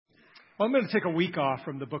Well, I'm going to take a week off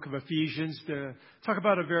from the book of Ephesians to talk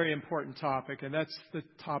about a very important topic, and that's the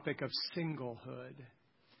topic of singlehood.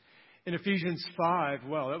 In Ephesians 5,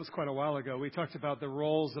 well, that was quite a while ago, we talked about the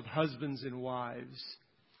roles of husbands and wives.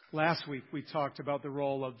 Last week, we talked about the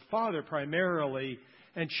role of father primarily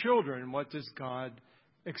and children. What does God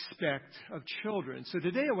expect of children? So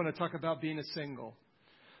today I want to talk about being a single.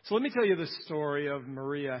 So let me tell you the story of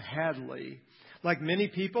Maria Hadley. Like many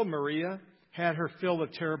people, Maria had her fill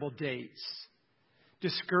of terrible dates.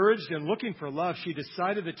 Discouraged and looking for love, she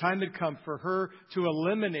decided the time had come for her to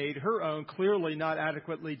eliminate her own clearly not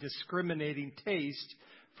adequately discriminating taste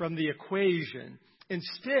from the equation.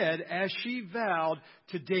 Instead, as she vowed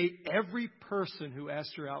to date every person who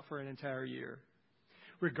asked her out for an entire year,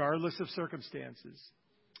 regardless of circumstances.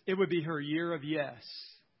 It would be her year of yes.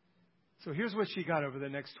 So here's what she got over the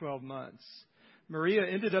next 12 months. Maria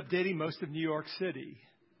ended up dating most of New York City.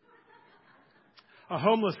 A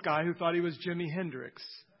homeless guy who thought he was Jimi Hendrix.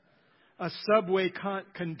 A subway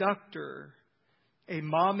conductor. A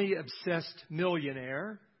mommy-obsessed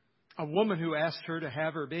millionaire. A woman who asked her to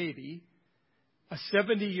have her baby. A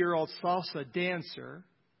 70-year-old salsa dancer.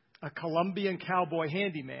 A Colombian cowboy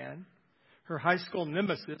handyman. Her high school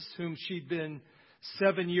nemesis, whom she'd been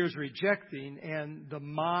 7 years rejecting. And the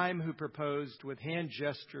mime who proposed with hand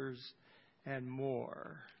gestures and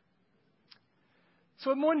more. So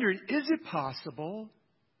I'm wondering, is it possible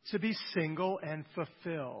to be single and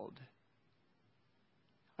fulfilled?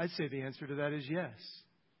 I'd say the answer to that is yes.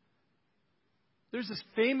 There's this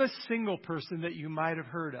famous single person that you might have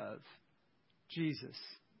heard of, Jesus.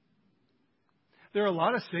 There are a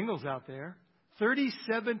lot of singles out there.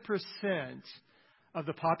 37% of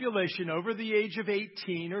the population over the age of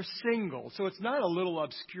 18 are single. So it's not a little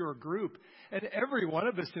obscure group. And every one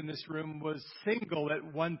of us in this room was single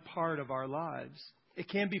at one part of our lives. It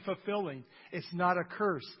can be fulfilling. It's not a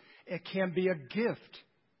curse. It can be a gift.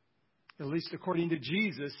 At least according to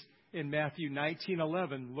Jesus in Matthew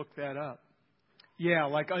 19:11. Look that up. Yeah,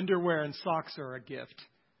 like underwear and socks are a gift.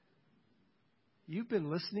 You've been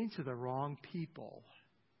listening to the wrong people.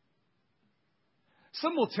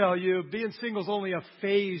 Some will tell you being single is only a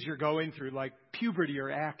phase you're going through, like puberty or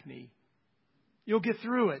acne. You'll get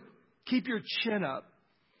through it. Keep your chin up.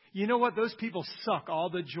 You know what? Those people suck all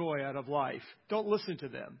the joy out of life. Don't listen to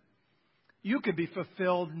them. You can be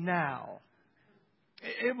fulfilled now.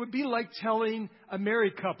 It would be like telling a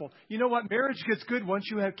married couple, you know what? Marriage gets good once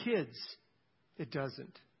you have kids. It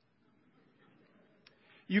doesn't.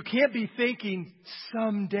 You can't be thinking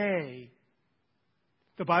someday.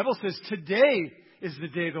 The Bible says today is the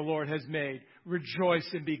day the Lord has made. Rejoice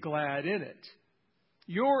and be glad in it.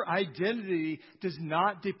 Your identity does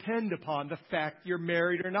not depend upon the fact you're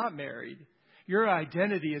married or not married. Your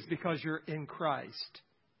identity is because you're in Christ.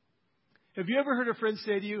 Have you ever heard a friend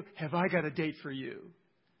say to you, have I got a date for you?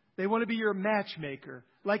 They want to be your matchmaker,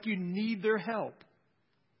 like you need their help.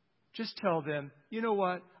 Just tell them, you know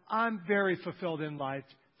what? I'm very fulfilled in life.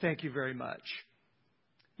 Thank you very much.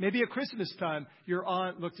 Maybe at Christmas time, your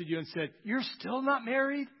aunt looked at you and said, you're still not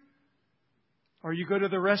married? Or you go to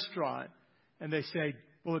the restaurant and they say,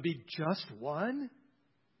 will it be just one?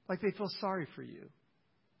 Like they feel sorry for you.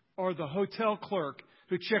 Or the hotel clerk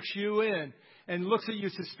who checks you in and looks at you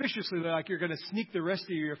suspiciously like you're going to sneak the rest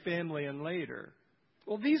of your family in later.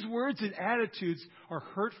 Well, these words and attitudes are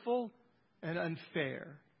hurtful and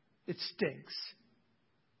unfair. It stinks.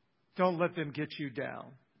 Don't let them get you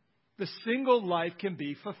down. The single life can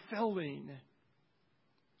be fulfilling.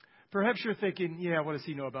 Perhaps you're thinking, yeah, what does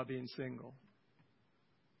he know about being single?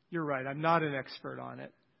 You're right, I'm not an expert on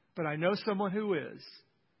it, but I know someone who is,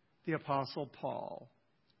 the Apostle Paul.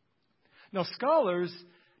 Now, scholars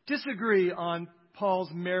disagree on Paul's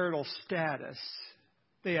marital status.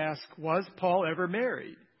 They ask, was Paul ever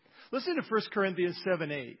married? Listen to 1 Corinthians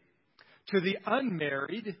 7:8. To the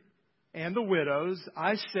unmarried and the widows,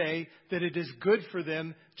 I say that it is good for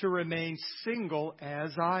them to remain single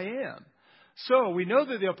as I am. So we know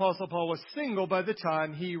that the Apostle Paul was single by the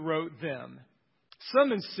time he wrote them.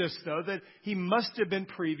 Some insist, though, that he must have been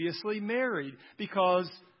previously married because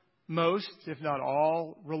most, if not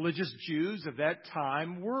all, religious Jews of that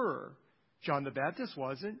time were. John the Baptist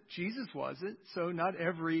wasn't. Jesus wasn't. So not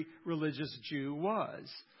every religious Jew was.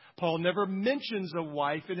 Paul never mentions a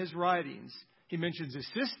wife in his writings. He mentions his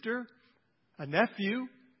sister, a nephew,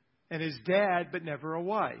 and his dad, but never a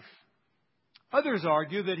wife. Others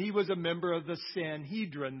argue that he was a member of the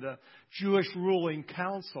Sanhedrin, the Jewish ruling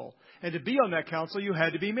council. And to be on that council, you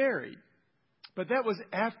had to be married. But that was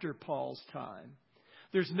after Paul's time.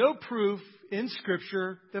 There's no proof in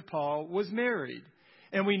Scripture that Paul was married.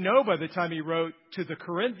 And we know by the time he wrote to the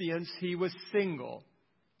Corinthians, he was single.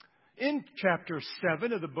 In chapter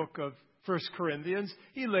 7 of the book of 1 Corinthians,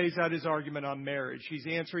 he lays out his argument on marriage. He's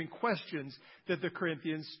answering questions that the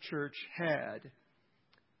Corinthians church had.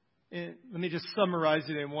 And let me just summarize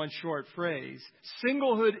it in one short phrase.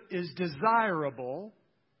 Singlehood is desirable,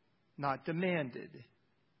 not demanded.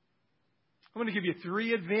 I'm going to give you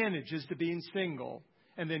 3 advantages to being single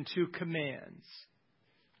and then 2 commands.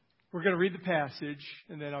 We're going to read the passage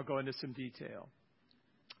and then I'll go into some detail.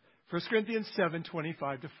 1 Corinthians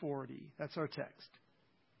 7:25-40. That's our text.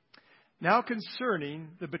 Now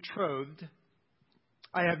concerning the betrothed,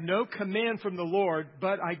 I have no command from the Lord,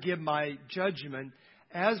 but I give my judgment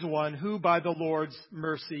as one who by the Lord's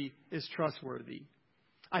mercy is trustworthy.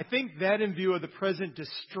 I think that in view of the present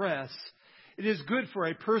distress, it is good for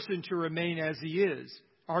a person to remain as he is.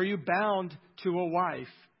 Are you bound to a wife?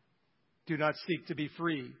 Do not seek to be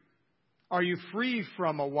free. Are you free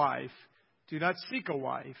from a wife? Do not seek a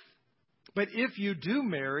wife. But if you do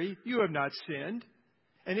marry, you have not sinned.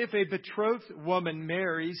 And if a betrothed woman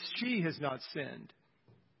marries, she has not sinned.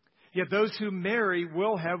 Yet those who marry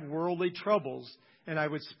will have worldly troubles, and I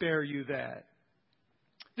would spare you that.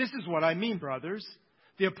 This is what I mean, brothers.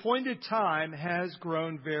 The appointed time has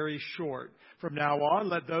grown very short. From now on,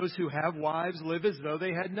 let those who have wives live as though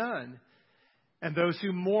they had none, and those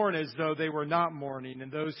who mourn as though they were not mourning,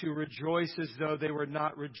 and those who rejoice as though they were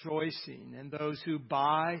not rejoicing, and those who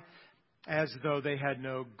buy as though they had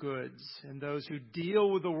no goods, and those who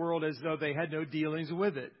deal with the world as though they had no dealings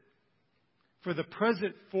with it. For the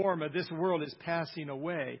present form of this world is passing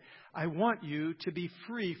away. I want you to be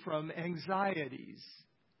free from anxieties.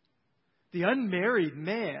 The unmarried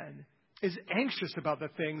man is anxious about the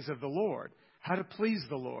things of the Lord, how to please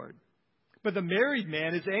the Lord. But the married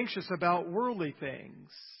man is anxious about worldly things,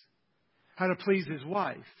 how to please his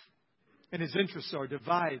wife, and his interests are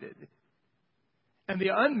divided. And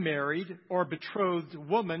the unmarried or betrothed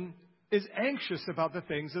woman is anxious about the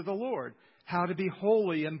things of the Lord, how to be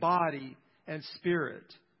holy in body and spirit.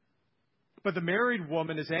 But the married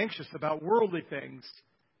woman is anxious about worldly things,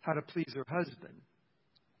 how to please her husband.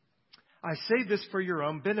 I say this for your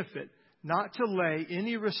own benefit, not to lay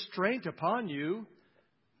any restraint upon you,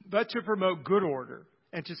 but to promote good order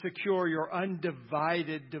and to secure your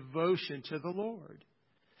undivided devotion to the Lord.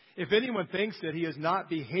 If anyone thinks that he is not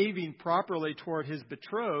behaving properly toward his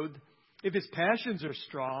betrothed, if his passions are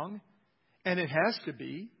strong, and it has to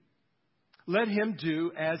be, let him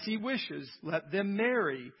do as he wishes. Let them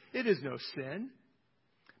marry. It is no sin.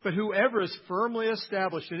 But whoever is firmly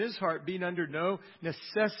established in his heart, being under no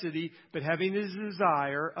necessity, but having his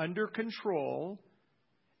desire under control,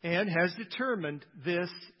 and has determined this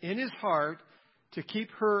in his heart to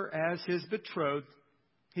keep her as his betrothed,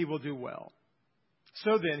 he will do well.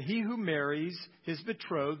 So then, he who marries his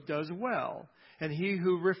betrothed does well, and he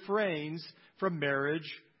who refrains from marriage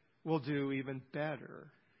will do even better.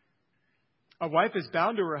 A wife is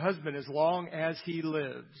bound to her husband as long as he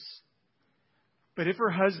lives. But if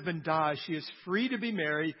her husband dies, she is free to be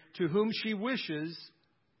married to whom she wishes,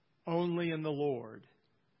 only in the Lord.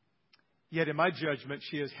 Yet in my judgment,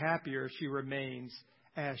 she is happier if she remains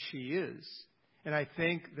as she is. And I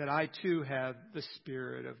think that I too have the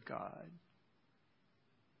Spirit of God.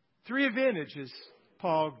 3 advantages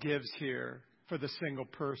Paul gives here for the single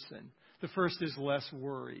person. The first is less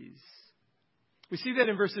worries. We see that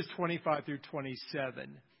in verses 25 through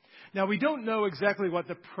 27. Now, we don't know exactly what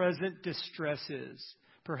the present distress is.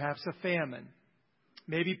 Perhaps a famine,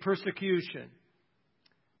 maybe persecution.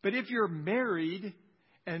 But if you're married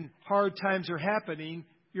and hard times are happening,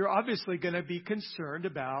 you're obviously going to be concerned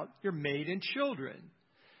about your mate and children.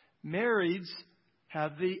 Marrieds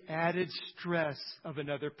have the added stress of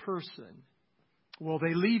another person. Will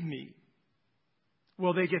they leave me?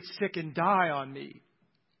 Will they get sick and die on me?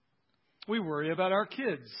 We worry about our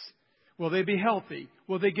kids. Will they be healthy?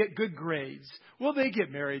 Will they get good grades? Will they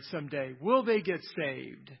get married someday? Will they get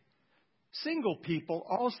saved? Single people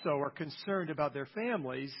also are concerned about their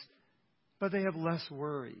families, but they have less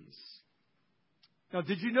worries. Now,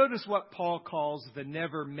 did you notice what Paul calls the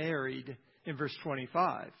never married in verse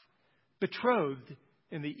 25? Betrothed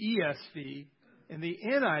in the ESV and the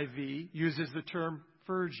NIV uses the term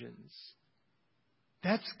virgins.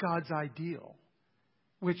 That's God's ideal,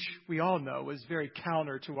 which we all know is very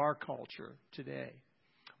counter to our culture today.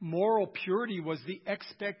 Moral purity was the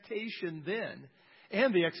expectation then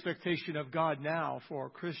and the expectation of God now for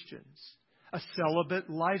Christians. A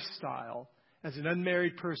celibate lifestyle as an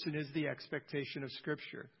unmarried person is the expectation of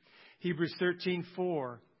Scripture. Hebrews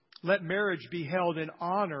 13:4, let marriage be held in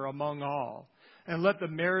honor among all, and let the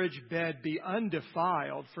marriage bed be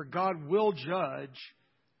undefiled, for God will judge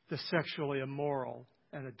the sexually immoral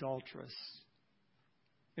and adulterous.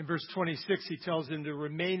 In verse 26, he tells them to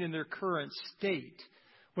remain in their current state,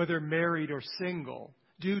 whether married or single,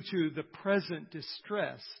 due to the present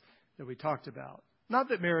distress that we talked about. Not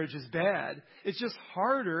that marriage is bad. It's just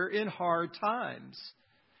harder in hard times.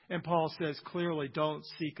 And Paul says clearly, don't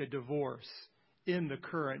seek a divorce in the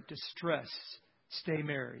current distress. Stay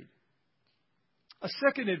married. A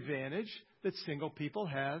second advantage that single people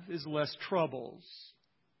have is less troubles.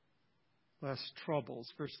 Less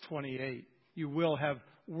troubles. Verse 28. You will have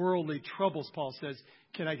worldly troubles, Paul says.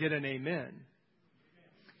 Can I get an amen?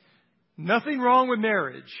 Nothing wrong with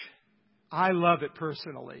marriage. I love it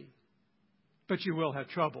personally. But you will have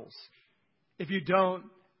troubles. If you don't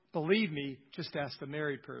believe me, just ask the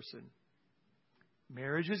married person.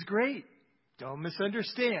 Marriage is great. Don't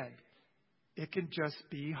misunderstand. It can just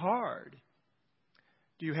be hard.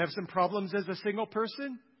 Do you have some problems as a single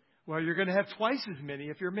person? Well, you're going to have twice as many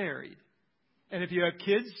if you're married. And if you have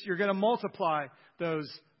kids, you're going to multiply those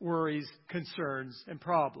worries, concerns, and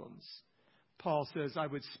problems. Paul says, I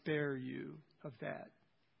would spare you of that.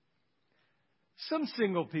 Some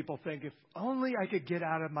single people think, if only I could get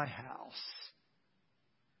out of my house.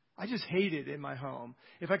 I just hate it in my home.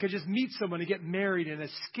 If I could just meet someone and get married and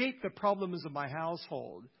escape the problems of my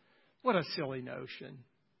household. What a silly notion.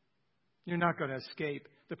 You're not going to escape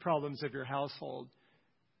the problems of your household.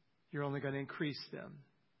 You're only going to increase them.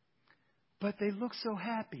 But they look so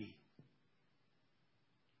happy.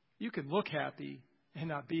 You can look happy and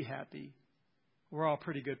not be happy. We're all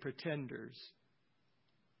pretty good pretenders.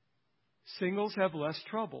 Singles have less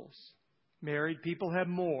troubles. Married people have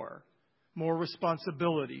more. More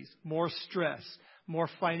responsibilities, more stress, more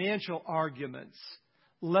financial arguments,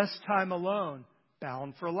 less time alone,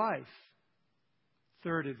 bound for life.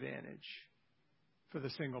 Third advantage for the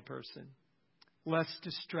single person, less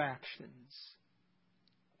distractions.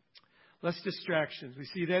 Less distractions. We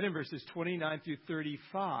see that in verses 29 through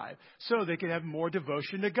 35. So they can have more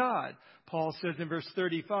devotion to God. Paul says in verse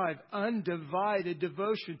 35, undivided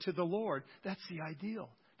devotion to the Lord. That's the ideal.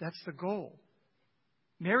 That's the goal.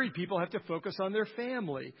 Married people have to focus on their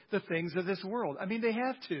family, the things of this world. I mean, they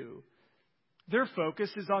have to. Their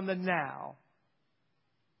focus is on the now.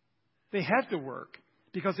 They have to work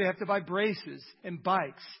because they have to buy braces and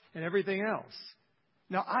bikes and everything else.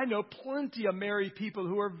 Now, I know plenty of married people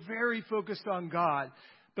who are very focused on God,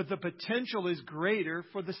 but the potential is greater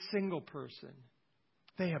for the single person.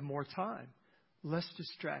 They have more time, less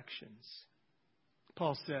distractions.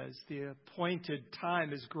 Paul says the appointed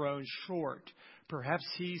time has grown short. Perhaps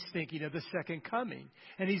he's thinking of the second coming,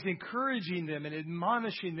 and he's encouraging them and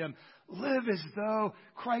admonishing them, live as though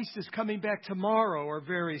Christ is coming back tomorrow or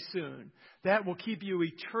very soon. That will keep you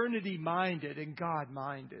eternity-minded and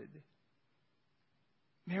God-minded.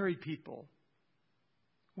 Married people,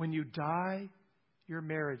 when you die, your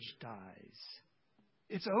marriage dies.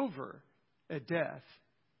 It's over at death.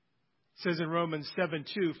 It says in Romans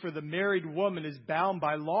 7:2, for the married woman is bound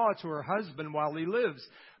by law to her husband while he lives.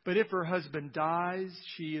 But if her husband dies,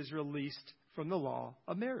 she is released from the law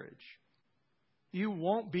of marriage. You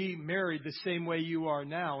won't be married the same way you are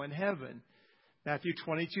now in heaven. Matthew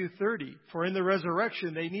 22:30, for in the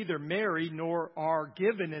resurrection they neither marry nor are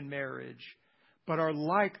given in marriage, but are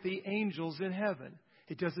like the angels in heaven.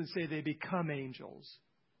 It doesn't say they become angels.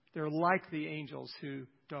 They're like the angels who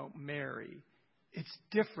don't marry. It's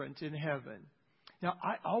different in heaven. Now,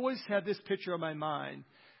 I always had this picture in my mind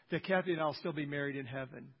that Kathy and I will still be married in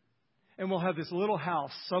heaven. And we'll have this little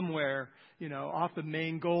house somewhere, off the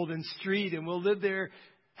main Golden Street, and we'll live there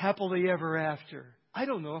happily ever after. I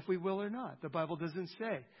don't know if we will or not. The Bible doesn't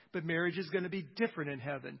say. But marriage is going to be different in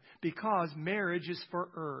heaven because marriage is for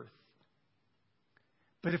earth.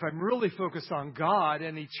 But if I'm really focused on God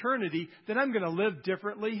and eternity, then I'm going to live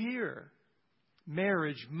differently here.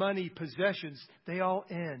 Marriage, money, possessions, they all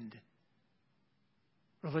end.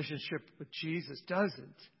 Relationship with Jesus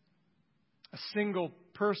doesn't. A single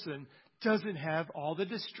person doesn't have all the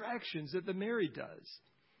distractions that the married does.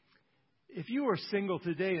 If you are single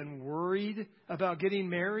today and worried about getting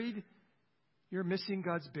married, you're missing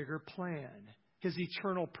God's bigger plan, His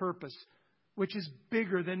eternal purpose, which is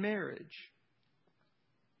bigger than marriage.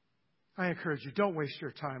 I encourage you, don't waste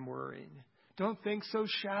your time worrying. Don't think so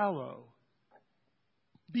shallow.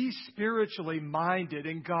 Be spiritually minded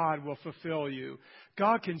and God will fulfill you.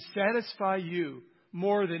 God can satisfy you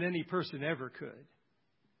more than any person ever could.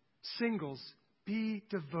 Singles, be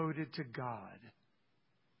devoted to God.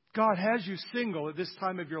 God has you single at this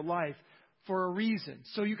time of your life for a reason,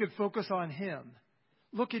 so you can focus on Him.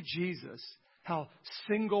 Look at Jesus, how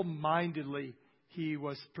single-mindedly He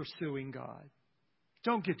was pursuing God.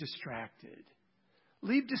 Don't get distracted.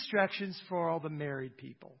 Leave distractions for all the married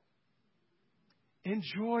people.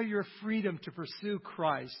 Enjoy your freedom to pursue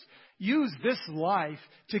Christ. Use this life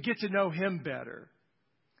to get to know Him better.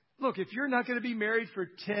 Look, if you're not going to be married for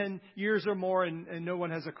 10 years or more and no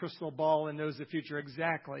one has a crystal ball and knows the future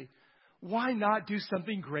exactly, why not do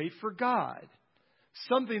something great for God?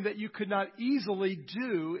 Something that you could not easily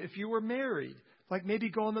do if you were married, like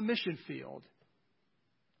maybe go on the mission field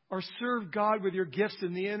or serve God with your gifts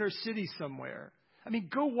in the inner city somewhere. I mean,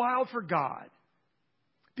 go wild for God.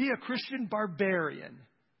 Be a Christian barbarian.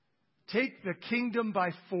 Take the kingdom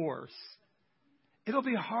by force. It'll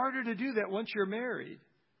be harder to do that once you're married.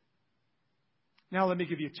 Now let me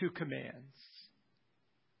give you 2 commands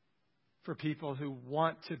for people who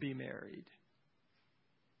want to be married.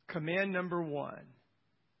 Command number 1,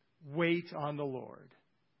 wait on the Lord.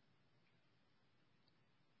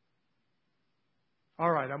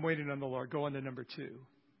 All right, I'm waiting on the Lord. Go on to number 2.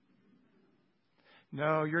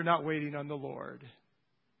 No, you're not waiting on the Lord.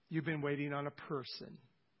 You've been waiting on a person.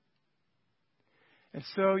 And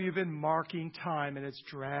so you've been marking time and it's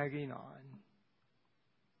dragging on.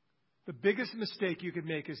 The biggest mistake you could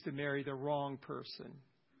make is to marry the wrong person.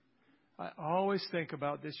 I always think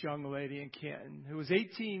about this young lady in Canton who was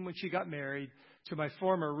 18 when she got married to my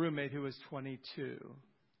former roommate who was 22.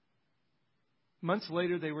 Months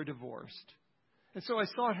later, they were divorced. And so I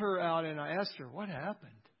sought her out and I asked her, what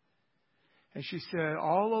happened? And she said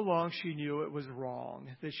all along she knew it was wrong,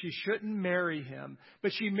 that she shouldn't marry him.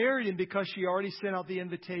 But she married him because she already sent out the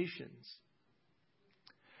invitations.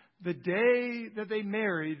 The day that they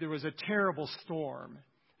married, there was a terrible storm.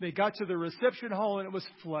 They got to the reception hall and it was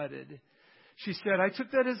flooded. She said, I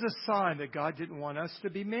took that as a sign that God didn't want us to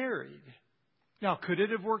be married. Now, could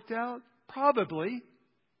it have worked out? Probably.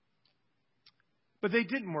 But they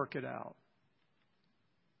didn't work it out.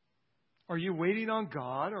 Are you waiting on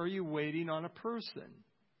God or are you waiting on a person?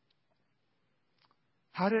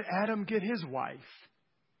 How did Adam get his wife?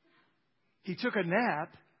 He took a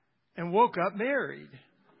nap and woke up married.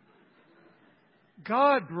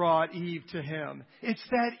 God brought Eve to him. It's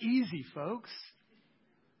that easy, folks.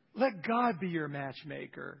 Let God be your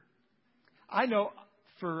matchmaker. I know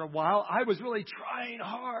for a while I was really trying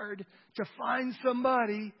hard to find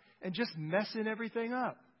somebody and just messing everything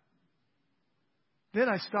up. Then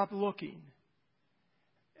I stopped looking.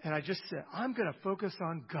 And I just said, I'm going to focus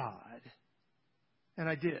on God. And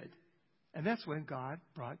I did. And that's when God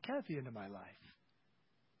brought Kathy into my life.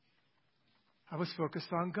 I was focused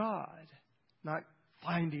on God, not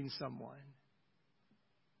finding someone.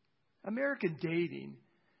 American dating,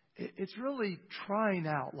 it's really trying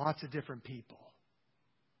out lots of different people.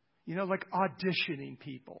 You know, like auditioning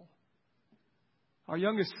people. Our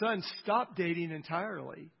youngest son stopped dating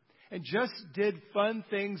entirely and just did fun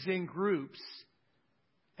things in groups.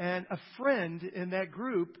 And a friend in that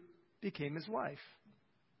group became his wife.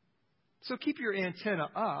 So keep your antenna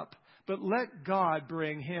up, but let God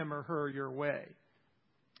bring him or her your way.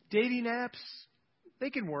 Dating apps, they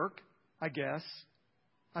can work, I guess.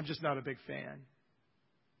 I'm just not a big fan.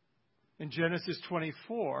 In Genesis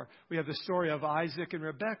 24, we have the story of Isaac and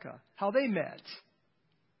Rebekah, how they met.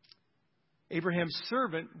 Abraham's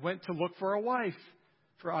servant went to look for a wife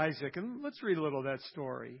for Isaac. And let's read a little of that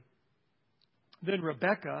story. Then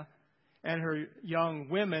Rebekah and her young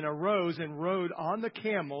women arose and rode on the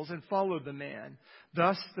camels and followed the man.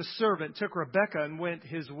 Thus the servant took Rebekah and went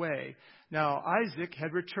his way. Now Isaac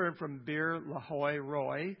had returned from Beer Lahai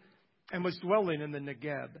Roi and was dwelling in the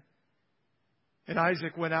Negeb. And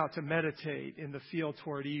Isaac went out to meditate in the field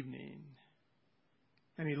toward evening.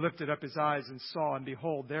 And he lifted up his eyes and saw, and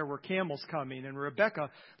behold, there were camels coming. And Rebekah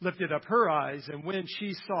lifted up her eyes, and when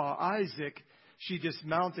she saw Isaac, she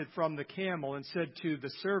dismounted from the camel and said to the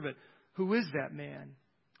servant, "Who is that man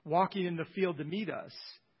walking in the field to meet us?"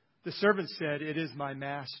 The servant said, "It is my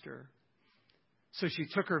master." So she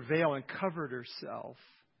took her veil and covered herself.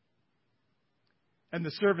 And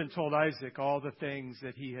the servant told Isaac all the things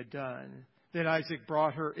that he had done. Then Isaac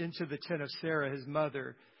brought her into the tent of Sarah, his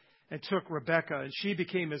mother, and took Rebekah, and she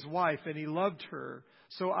became his wife, and he loved her.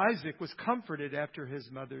 So Isaac was comforted after his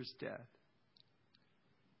mother's death.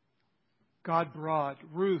 God brought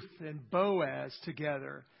Ruth and Boaz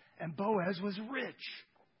together, and Boaz was rich.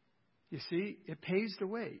 You see, it pays to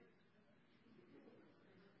wait.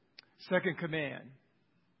 Second command,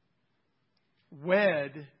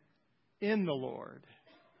 wed in the Lord.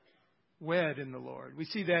 Wed in the Lord. We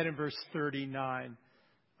see that in verse 39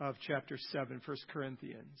 of chapter 7, 1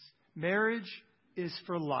 Corinthians. Marriage is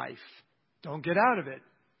for life. Don't get out of it.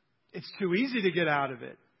 It's too easy to get out of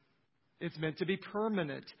it. It's meant to be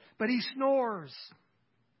permanent. But he snores.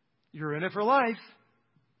 You're in it for life.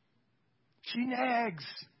 She nags.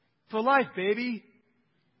 For life, baby.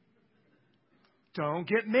 Don't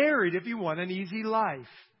get married if you want an easy life.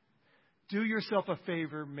 Do yourself a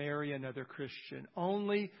favor, marry another Christian.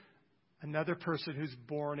 Only another person who's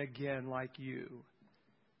born again like you.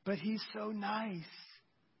 But he's so nice.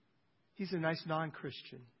 He's a nice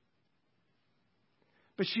non-Christian.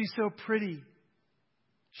 But she's so pretty.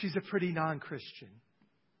 She's a pretty non-Christian.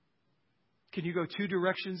 Can you go two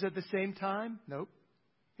directions at the same time? Nope.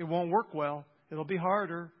 It won't work well. It'll be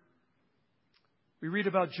harder. We read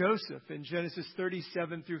about Joseph in Genesis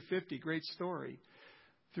 37 through 50. Great story.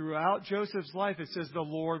 Throughout Joseph's life, it says the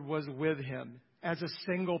Lord was with him as a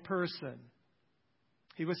single person.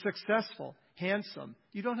 He was successful, handsome.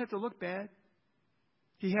 You don't have to look bad.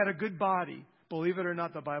 He had a good body. Believe it or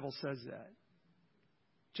not, the Bible says that.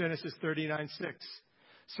 Genesis 39:6.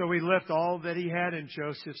 So he left all that he had in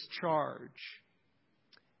Joseph's charge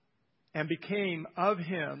and became of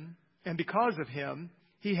him, and because of him,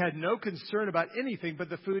 he had no concern about anything but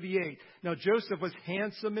the food he ate. Now, Joseph was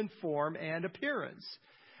handsome in form and appearance.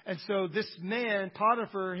 And so this man,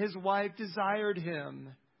 Potiphar, his wife, desired him.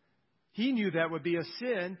 He knew that would be a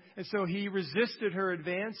sin, and so he resisted her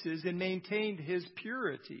advances and maintained his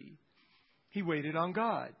purity. He waited on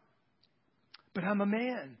God. But I'm a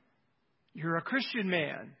man. You're a Christian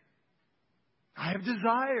man. I have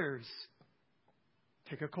desires.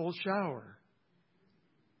 Take a cold shower.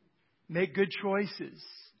 Make good choices.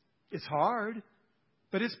 It's hard,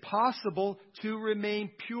 but it's possible to remain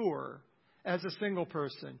pure as a single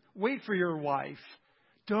person. Wait for your wife.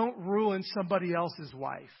 Don't ruin somebody else's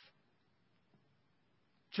wife.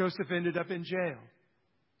 Joseph ended up in jail,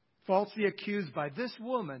 falsely accused by this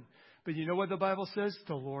woman. But you know what the Bible says?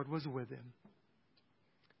 The Lord was with him.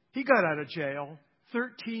 He got out of jail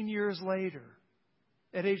 13 years later.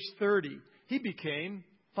 At age 30, he became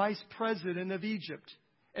vice president of Egypt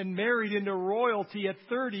and married into royalty at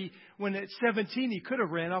 30, when at 17 he could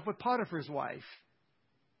have ran off with Potiphar's wife.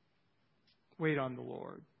 Wait on the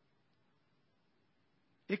Lord.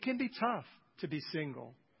 It can be tough to be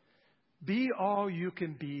single. Be all you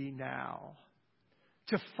can be now.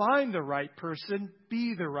 To find the right person,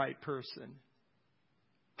 be the right person.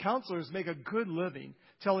 Counselors make a good living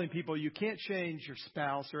telling people you can't change your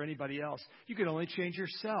spouse or anybody else. You can only change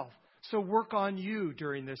yourself. So work on you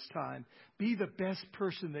during this time. Be the best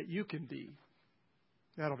person that you can be.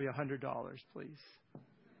 That'll be $100, please.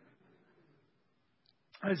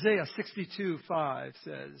 Isaiah 62:5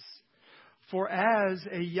 says, For as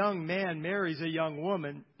a young man marries a young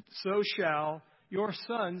woman, so shall your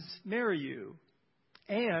sons marry you.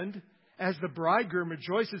 And as the bridegroom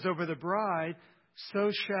rejoices over the bride,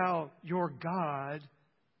 so shall your God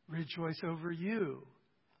rejoice over you.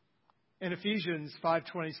 In Ephesians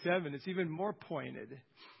 5:27, it's even more pointed.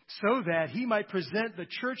 So that he might present the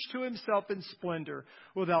church to himself in splendor,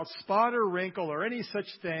 without spot or wrinkle or any such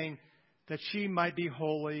thing, that she might be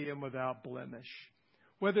holy and without blemish.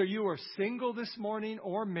 Whether you are single this morning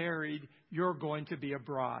or married, you're going to be a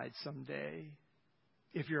bride someday.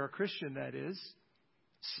 If you're a Christian, that is.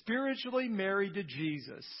 Spiritually married to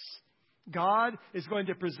Jesus. God is going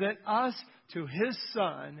to present us to His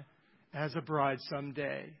Son as a bride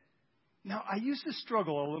someday. Now, I used to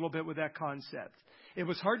struggle a little bit with that concept. It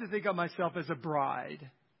was hard to think of myself as a bride.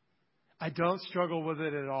 I don't struggle with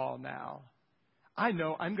it at all now. I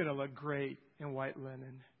know I'm going to look great in white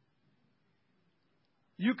linen.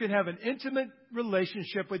 You can have an intimate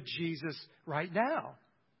relationship with Jesus right now.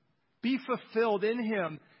 Be fulfilled in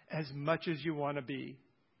Him as much as you want to be.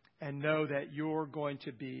 And know that you're going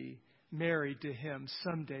to be married to Him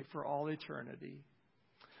someday for all eternity.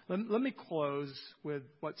 Let me close with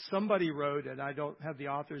what somebody wrote, and I don't have the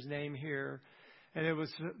author's name here. And it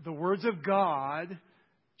was the words of God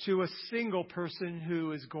to a single person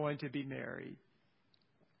who is going to be married.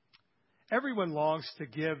 Everyone longs to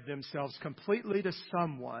give themselves completely to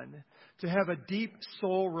someone, to have a deep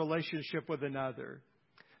soul relationship with another,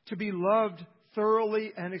 to be loved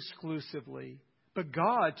thoroughly and exclusively. But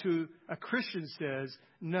God, to a Christian, says,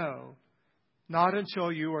 no, not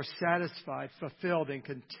until you are satisfied, fulfilled, and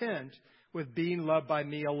content with being loved by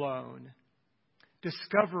me alone.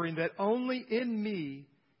 Discovering that only in me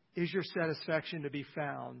is your satisfaction to be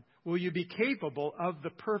found. Will you be capable of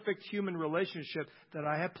the perfect human relationship that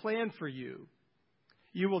I have planned for you?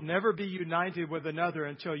 You will never be united with another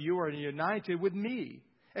until you are united with me,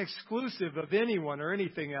 exclusive of anyone or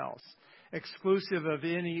anything else, exclusive of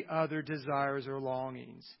any other desires or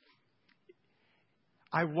longings.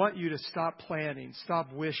 I want you to stop planning,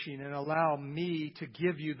 stop wishing, and allow me to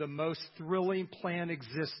give you the most thrilling plan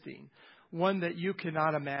existing, one that you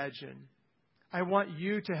cannot imagine. I want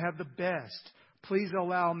you to have the best. Please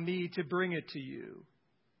allow me to bring it to you.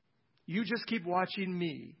 You just keep watching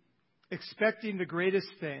me, expecting the greatest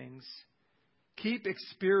things. Keep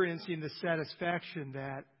experiencing the satisfaction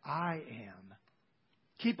that I am.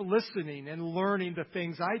 Keep listening and learning the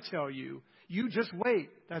things I tell you. You just wait,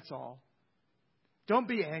 that's all. Don't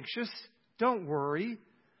be anxious. Don't worry.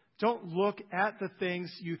 Don't look at the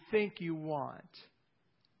things you think you want.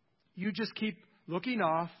 You just keep looking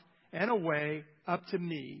off and away up to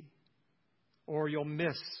me, or you'll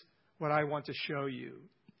miss what I want to show you.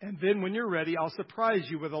 And then when you're ready, I'll surprise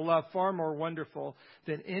you with a love far more wonderful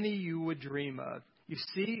than any you would dream of. You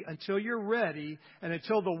see, until you're ready, and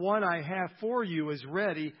until the one I have for you is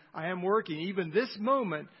ready, I am working even this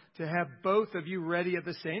moment to have both of you ready at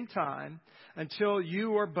the same time, until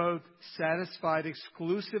you are both satisfied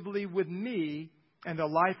exclusively with me and the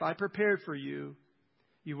life I prepared for you.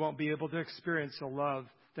 You won't be able to experience a love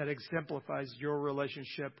that exemplifies your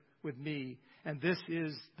relationship with me. And this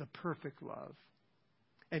is the perfect love.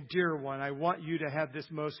 And dear one, I want you to have this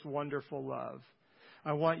most wonderful love.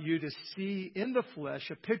 I want you to see in the flesh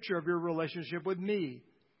a picture of your relationship with me,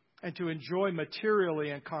 and to enjoy materially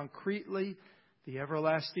and concretely the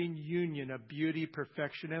everlasting union of beauty,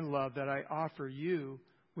 perfection, and love that I offer you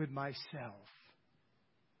with myself.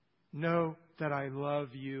 Know that I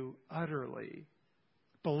love you utterly.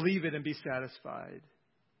 Believe it and be satisfied.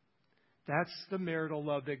 That's the marital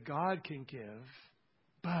love that God can give.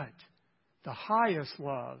 But the highest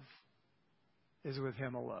love is with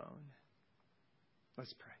Him alone.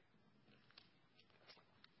 Let's pray.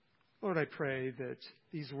 Lord, I pray that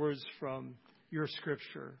these words from your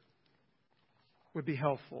Scripture would be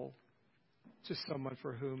helpful to someone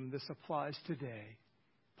for whom this applies today.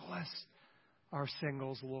 Bless our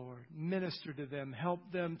singles, Lord. Minister to them. Help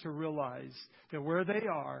them to realize that where they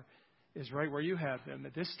are is right where you have them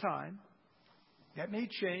at this time. That may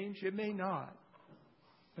change. It may not.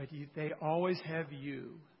 But they always have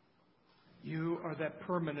you. You are that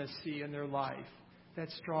permanency in their life, that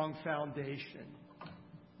strong foundation.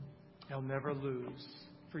 They'll never lose,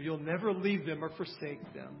 for you'll never leave them or forsake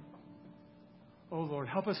them. Oh, Lord,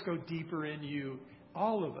 help us go deeper in you,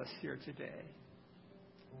 all of us here today,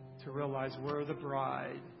 to realize we're the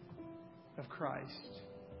bride of Christ,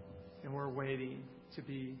 and we're waiting to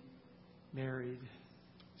be married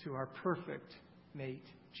to our perfect mate,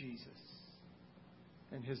 Jesus.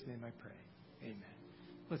 In His name I pray. Amen.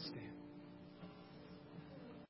 Let's stand.